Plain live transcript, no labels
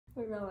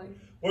We're going.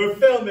 We're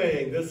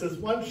filming. This is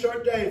One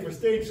Short Day for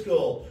Stage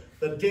School.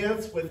 The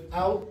dance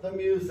without the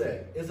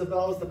music.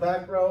 Isabel's the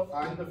back row,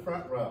 I'm the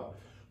front row.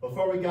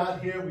 Before we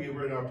got here, we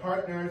were in our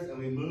partners and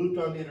we moved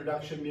on the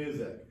introduction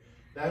music.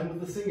 Then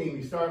with the singing,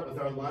 we start with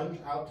our lunge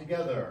out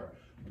together.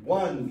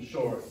 One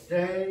short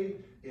day,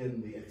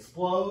 in the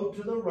explode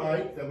to the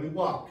right, then we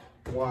walk.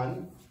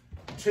 1,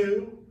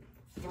 2,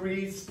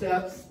 3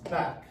 steps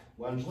back.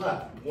 Lunge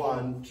left.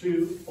 1,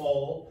 2,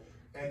 full.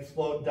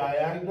 Explode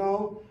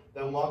diagonal,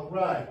 then walk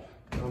right.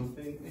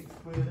 Something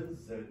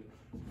exquisite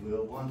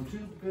we'll want to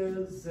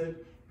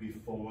visit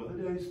before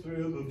the day's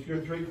through. Move to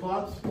your 3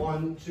 clubs.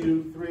 1,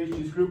 2, 3.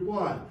 She's group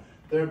 1.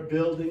 They're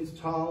buildings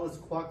tall as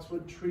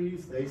clockswood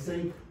trees. They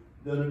sing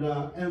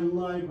da-da-da and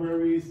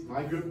libraries.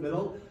 My group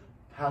middle.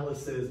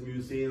 Palaces,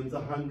 museums,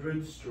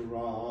 100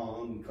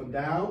 strong. Come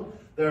down.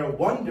 There are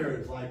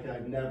wonders like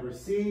I've never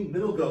seen.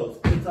 Middle goes,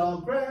 it's all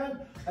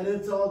grand and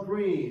it's all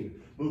green.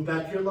 Move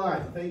back to your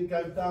line. Think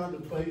I've found a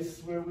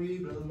place where we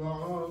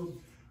belong.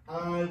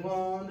 I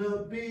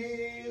wanna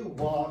be.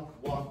 Walk,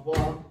 walk,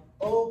 walk.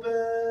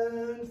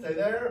 Open. Stay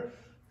there.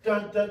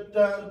 Dun dun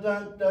dun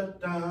dun dun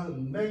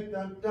dun. Make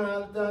dun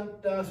dun dun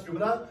dun. Screw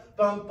it up.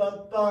 Bum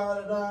bum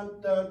ba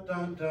dun dun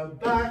dun dun.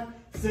 Back.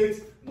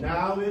 6.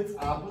 Now it's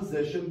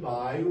opposition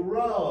by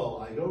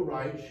row. I go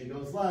right. She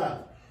goes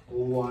left.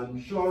 One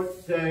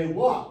short day.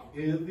 Walk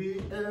in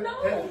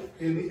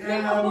the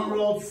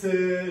Emerald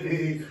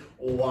City.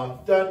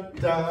 Walk, dun,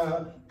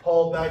 dun,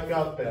 pull back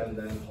up and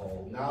then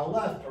hold. Now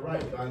left to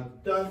right, dun,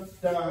 dun,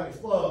 dun,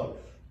 explode.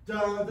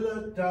 Dun,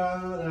 dun,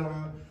 dun,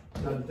 dun,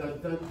 dun, dun,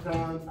 dun,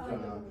 dun,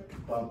 dun.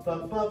 Bum,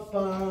 bum, bum,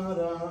 ba,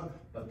 da,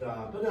 ba,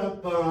 da, ba, da,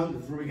 bum.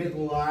 This is where we get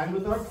in line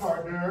with our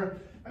partner.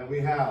 And we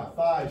have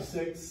 5,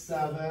 6,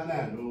 7,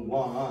 and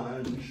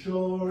one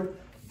short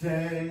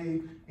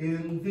day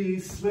in the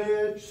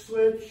switch,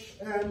 switch,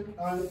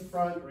 and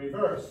front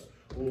reverse.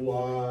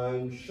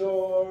 One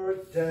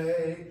short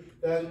day,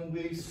 then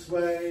we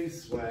sway,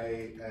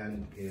 sway,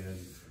 and in.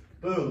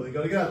 Boom, they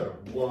go together.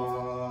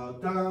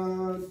 One,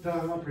 da,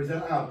 da,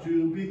 present out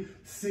to be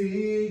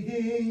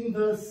seeing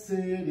the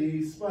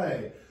city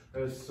sway.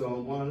 There's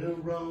someone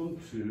in Rome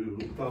to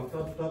bum,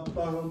 bum, bum,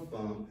 bum,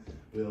 bum.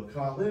 We'll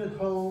call it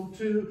home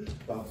to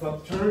bum,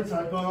 bum, turn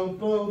side, bum,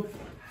 bum.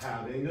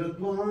 Having a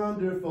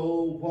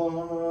wonderful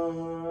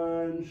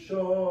one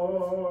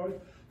short.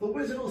 The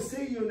wizard will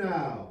see you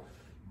now.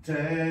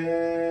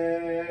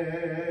 Day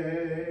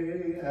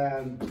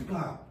and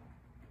blah.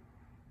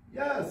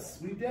 Yes,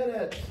 we did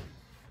it.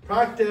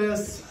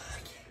 Practice.